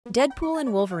Deadpool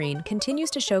and Wolverine continues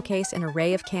to showcase an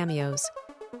array of cameos.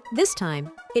 This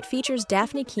time, it features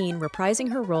Daphne Keane reprising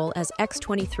her role as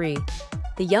X-23,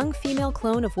 the young female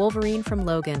clone of Wolverine from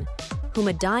Logan, whom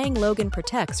a dying Logan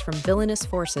protects from villainous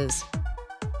forces.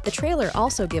 The trailer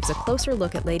also gives a closer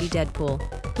look at Lady Deadpool,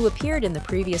 who appeared in the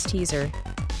previous teaser.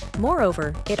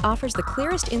 Moreover, it offers the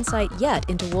clearest insight yet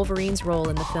into Wolverine's role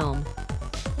in the film.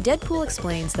 Deadpool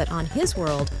explains that on his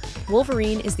world,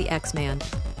 Wolverine is the X-Man.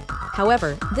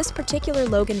 However, this particular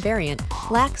Logan variant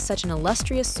lacks such an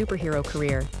illustrious superhero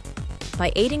career.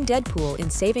 By aiding Deadpool in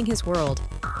saving his world,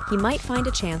 he might find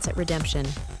a chance at redemption.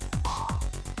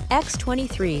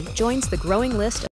 X-23 joins the growing list of